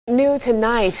New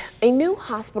tonight, a new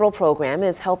hospital program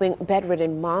is helping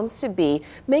bedridden moms-to-be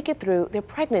make it through their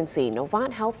pregnancy.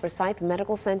 Novant Health Forsyth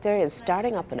Medical Center is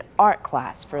starting up an art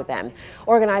class for them.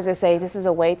 Organizers say this is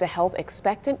a way to help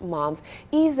expectant moms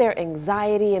ease their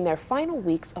anxiety in their final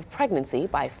weeks of pregnancy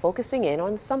by focusing in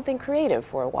on something creative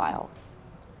for a while.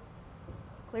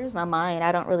 Clears my mind.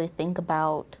 I don't really think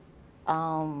about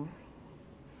them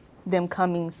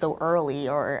coming so early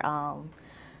or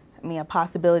a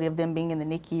possibility of them being in the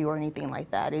NICU or anything like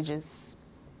that. It's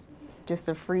just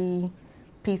a free,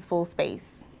 peaceful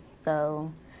space.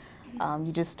 So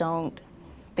you just don't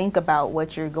think about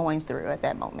what you're going through at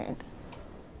that moment.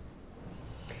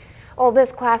 Well,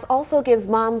 this class also gives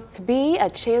moms-to-be a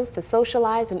chance to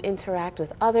socialize and interact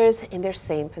with others in their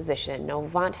same position.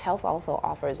 Novant Health also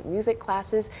offers music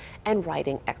classes and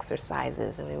writing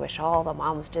exercises, and we wish all the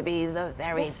moms-to-be the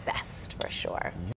very best for sure.